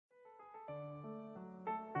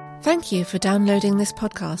Thank you for downloading this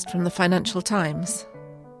podcast from the Financial Times.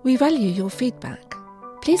 We value your feedback.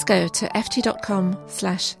 Please go to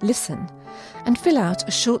ft.com/listen and fill out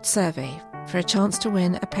a short survey for a chance to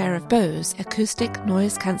win a pair of Bose acoustic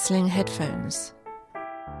noise-cancelling headphones.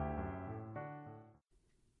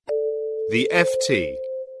 The FT.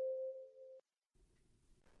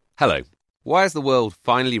 Hello. Why is the world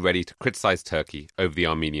finally ready to criticise Turkey over the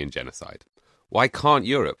Armenian genocide? Why can't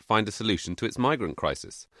Europe find a solution to its migrant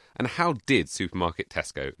crisis? And how did supermarket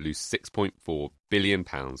Tesco lose £6.4 billion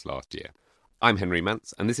last year? I'm Henry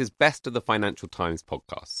Mance, and this is Best of the Financial Times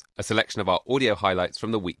podcasts, a selection of our audio highlights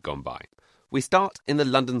from the week gone by. We start in the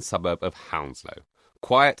London suburb of Hounslow.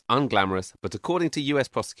 Quiet, unglamorous, but according to US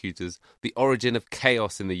prosecutors, the origin of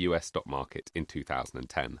chaos in the US stock market in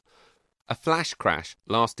 2010. A flash crash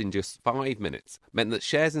lasting just 5 minutes meant that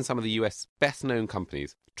shares in some of the US best-known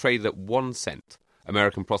companies traded at 1 cent.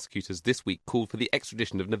 American prosecutors this week called for the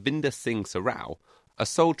extradition of Navinder Singh Sarao, a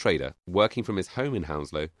sole trader working from his home in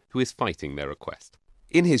Hounslow who is fighting their request.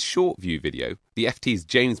 In his short view video, the FT's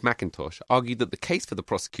James McIntosh argued that the case for the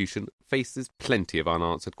prosecution faces plenty of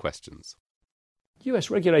unanswered questions.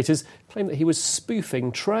 US regulators claim that he was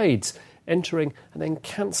spoofing trades, entering and then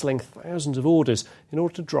cancelling thousands of orders in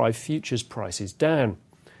order to drive futures prices down.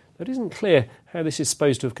 Though it isn't clear how this is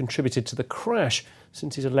supposed to have contributed to the crash,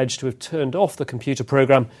 since he's alleged to have turned off the computer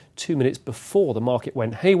programme 2 minutes before the market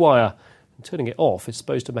went haywire. And turning it off is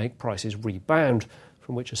supposed to make prices rebound,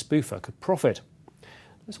 from which a spoofer could profit.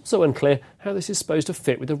 It's also unclear how this is supposed to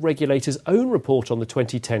fit with the regulator's own report on the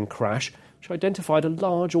 2010 crash, which identified a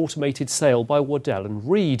large automated sale by Waddell &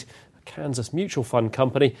 Reed, a Kansas mutual fund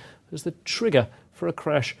company, as the trigger for a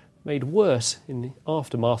crash made worse in the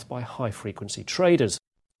aftermath by high-frequency traders.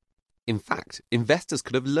 In fact, investors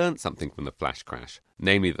could have learned something from the flash crash,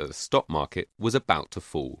 namely that the stock market was about to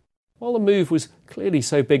fall. While the move was clearly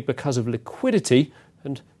so big because of liquidity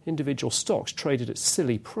and individual stocks traded at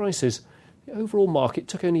silly prices, the overall market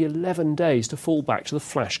took only 11 days to fall back to the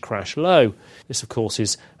flash crash low. This, of course,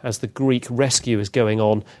 is as the Greek rescue is going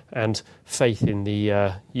on and faith in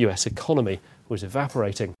the US economy was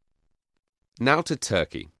evaporating. Now to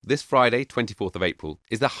Turkey. This Friday, 24th of April,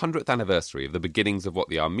 is the 100th anniversary of the beginnings of what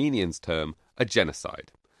the Armenians term a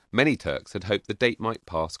genocide. Many Turks had hoped the date might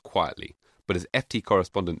pass quietly, but as FT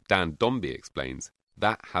correspondent Dan Dombey explains,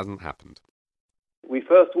 that hasn't happened. We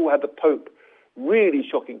first of all had the Pope really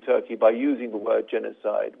shocking Turkey by using the word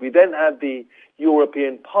genocide. We then had the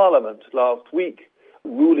European Parliament last week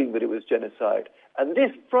ruling that it was genocide. And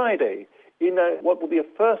this Friday, in what will be a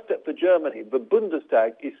first step for Germany, the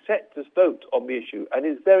Bundestag is set to vote on the issue and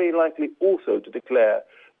is very likely also to declare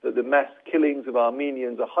that the mass killings of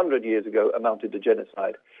Armenians 100 years ago amounted to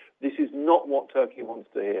genocide. This is not what Turkey wants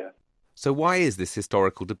to hear. So why is this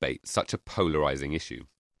historical debate such a polarising issue?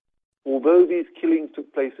 Although these killings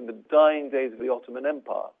took place in the dying days of the Ottoman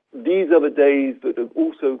Empire, these are the days that have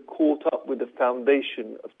also caught up with the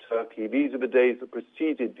foundation of Turkey. These are the days that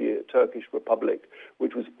preceded the Turkish Republic,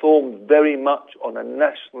 which was formed very much on a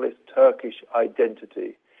nationalist Turkish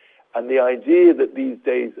identity. And the idea that these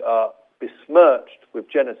days are besmirched with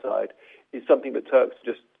genocide is something that Turks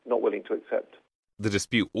are just not willing to accept. The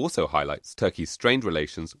dispute also highlights Turkey's strained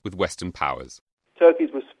relations with Western powers.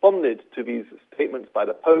 Turkey's responded to these statements by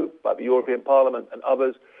the Pope, by the European Parliament and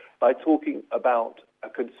others by talking about a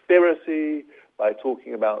conspiracy, by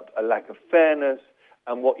talking about a lack of fairness.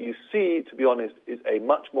 And what you see, to be honest, is a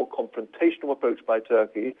much more confrontational approach by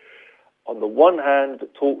Turkey. On the one hand,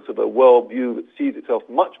 that talks of a worldview that sees itself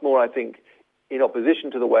much more, I think, in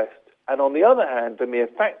opposition to the West. And on the other hand, the mere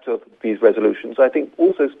fact of these resolutions, I think,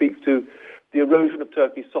 also speaks to the erosion of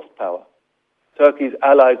Turkey's soft power. Turkey's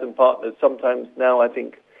allies and partners sometimes now, I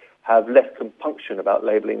think, have less compunction about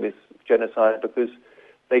labelling this genocide because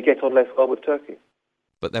they get on less well with Turkey.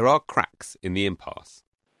 But there are cracks in the impasse.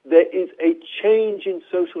 There is a change in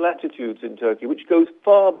social attitudes in Turkey which goes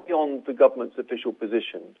far beyond the government's official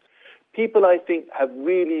position. People, I think, have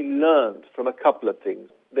really learned from a couple of things.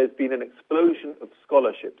 There's been an explosion of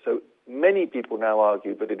scholarship. So many people now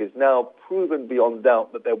argue that it is now proven beyond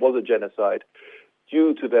doubt that there was a genocide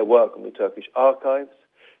due to their work on the Turkish archives.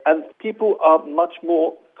 And people are much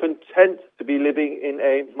more content to be living in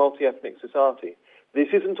a multi-ethnic society.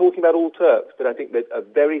 This isn't talking about all Turks, but I think there's a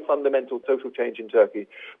very fundamental social change in Turkey,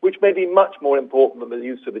 which may be much more important than the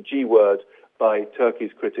use of the G word by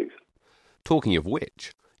Turkey's critics. Talking of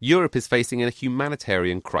which, Europe is facing a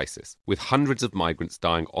humanitarian crisis, with hundreds of migrants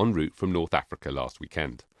dying en route from North Africa last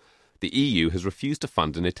weekend. The EU has refused to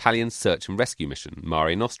fund an Italian search and rescue mission,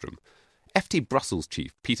 Mare Nostrum. FT Brussels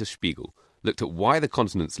chief Peter Spiegel looked at why the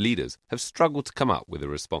continent's leaders have struggled to come up with a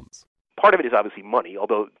response. Part of it is obviously money,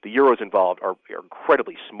 although the euros involved are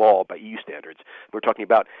incredibly small by EU standards. We're talking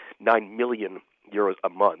about 9 million euros a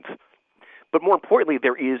month. But more importantly,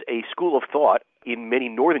 there is a school of thought in many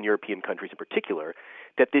northern European countries in particular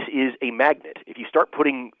that this is a magnet. If you start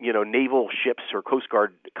putting, naval ships or Coast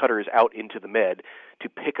Guard cutters out into the Med to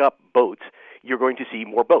pick up boats, you're going to see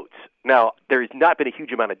more boats. Now, there has not been a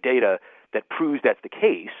huge amount of data that proves that's the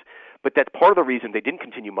case, but that's part of the reason they didn't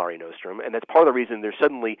continue Mare Nostrum, and that's part of the reason they're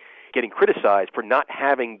suddenly getting criticized for not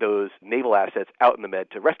having those naval assets out in the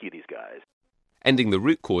Med to rescue these guys. Ending the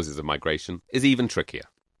root causes of migration is even trickier.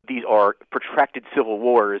 These are protracted civil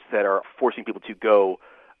wars that are forcing people to go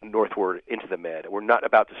northward into the Med. We're not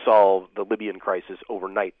about to solve the Libyan crisis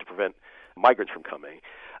overnight to prevent migrants from coming.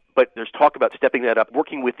 But there's talk about stepping that up,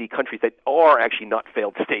 working with the countries that are actually not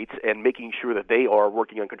failed states and making sure that they are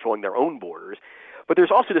working on controlling their own borders. But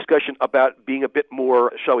there's also discussion about being a bit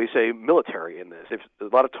more, shall we say, military in this. There's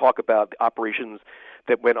a lot of talk about the operations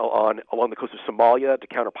that went on along the coast of Somalia to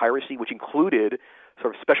counter piracy, which included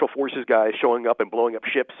sort of special forces guys showing up and blowing up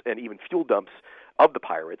ships and even fuel dumps of the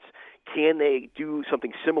pirates. Can they do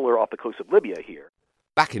something similar off the coast of Libya here?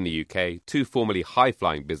 Back in the UK, two formerly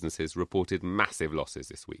high-flying businesses reported massive losses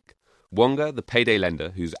this week. Wonga, the payday lender,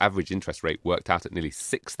 whose average interest rate worked out at nearly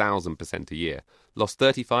 6,000% a year, lost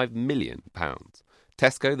 £35 million.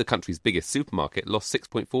 Tesco, the country's biggest supermarket, lost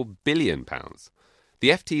 £6.4 billion. The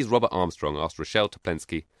FT's Robert Armstrong asked Rochelle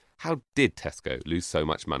Toplensky, how did Tesco lose so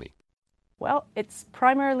much money? Well, it's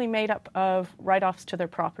primarily made up of write-offs to their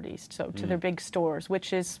properties, so to their big stores,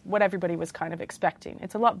 which is what everybody was kind of expecting.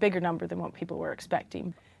 It's a lot bigger number than what people were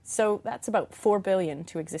expecting. So that's about $4 billion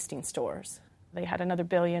to existing stores. They had another $1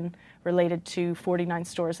 billion related to 49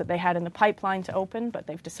 stores that they had in the pipeline to open, but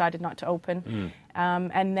they've decided not to open.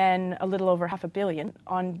 And then a little over $500 million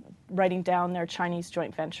on writing down their Chinese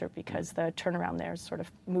joint venture because the turnaround there sort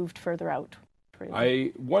of moved further out. Really.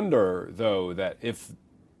 I wonder, though, that if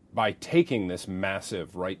by taking this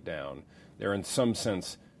massive write-down, they're in some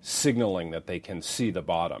sense signaling that they can see the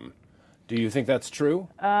bottom. Do you think that's true?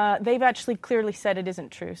 They've actually clearly said it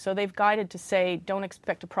isn't true. So they've guided to say don't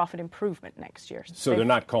expect a profit improvement next year. So they're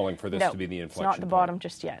not calling for this to be the inflection point. It's not the bottom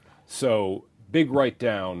just yet. So big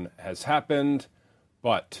write-down has happened,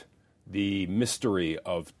 but the mystery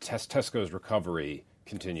of Tesco's recovery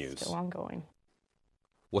continues. Still ongoing.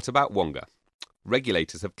 What about Wonga?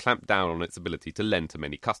 Regulators have clamped down on its ability to lend to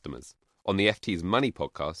many customers. On the FT's Money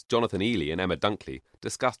podcast, Jonathan Ely and Emma Dunkley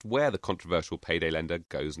discussed where the controversial payday lender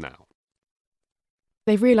goes now.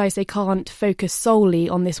 They've realised they can't focus solely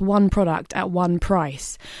on this one product at one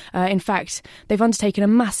price. In fact, they've undertaken a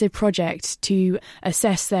massive project to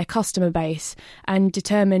assess their customer base and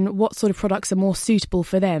determine what sort of products are more suitable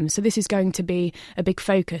for them. So this is going to be a big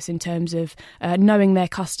focus in terms of knowing their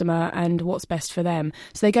customer and what's best for them.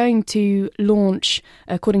 So they're going to launch,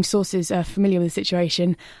 according to sources familiar with the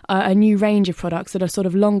situation, a new range of products that are sort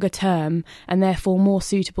of longer term and therefore more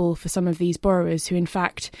suitable for some of these borrowers who in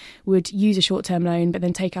fact would use a short-term loan but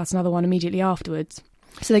then take out another one immediately afterwards.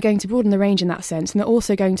 So they're going to broaden the range in that sense, and they're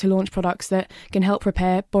also going to launch products that can help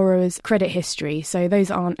repair borrowers' credit history. So those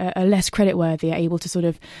are less creditworthy, are able to sort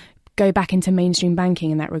of go back into mainstream banking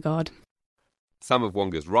in that regard. Some of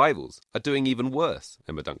Wonga's rivals are doing even worse,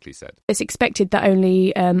 Emma Dunkley said. It's expected that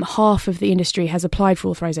only half of the industry has applied for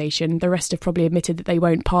authorisation. The rest have probably admitted that they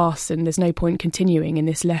won't pass and there's no point continuing in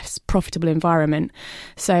this less profitable environment.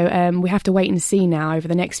 So we have to wait and see now over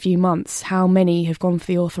the next few months how many have gone for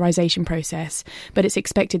the authorisation process. But it's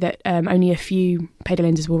expected that only a few payday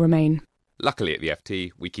lenders will remain. Luckily at the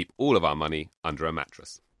FT, we keep all of our money under a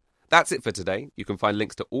mattress. That's it for today. You can find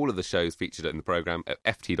links to all of the shows featured in the programme at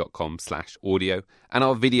ft.com/audio, and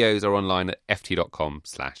our videos are online at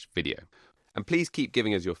ft.com/video. And please keep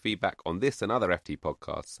giving us your feedback on this and other FT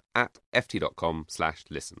podcasts at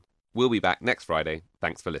ft.com/listen. We'll be back next Friday.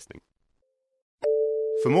 Thanks for listening.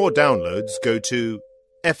 For more downloads, go to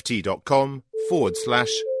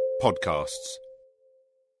ft.com/podcasts.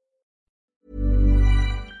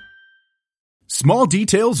 Small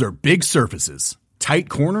details are big surfaces. Tight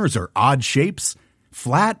corners or odd shapes.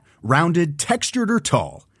 Flat, rounded, textured, or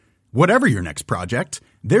tall. Whatever your next project,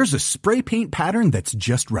 there's a spray paint pattern that's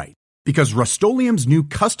just right. Because Rust-Oleum's new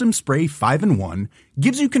Custom Spray 5-in-1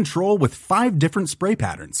 gives you control with 5 different spray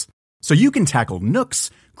patterns. So you can tackle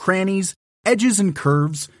nooks, crannies, edges, and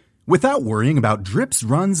curves without worrying about drips,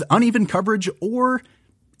 runs, uneven coverage, or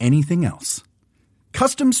anything else.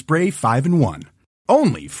 Custom Spray 5-in-1.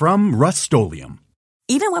 Only from Rust-Oleum.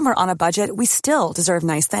 Even when we're on a budget, we still deserve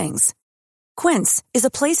nice things. Quince is a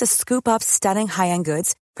place to scoop up stunning high-end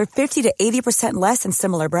goods for 50 to 80% less than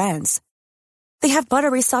similar brands. They have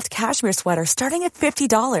buttery soft cashmere sweaters starting at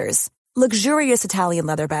 $50, luxurious Italian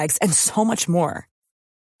leather bags, and so much more.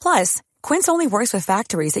 Plus, Quince only works with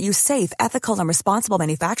factories that use safe, ethical, and responsible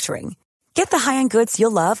manufacturing. Get the high-end goods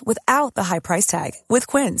you'll love without the high price tag with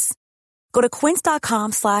Quince. Go to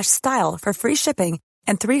quince.com/style for free shipping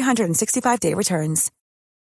and 365-day returns.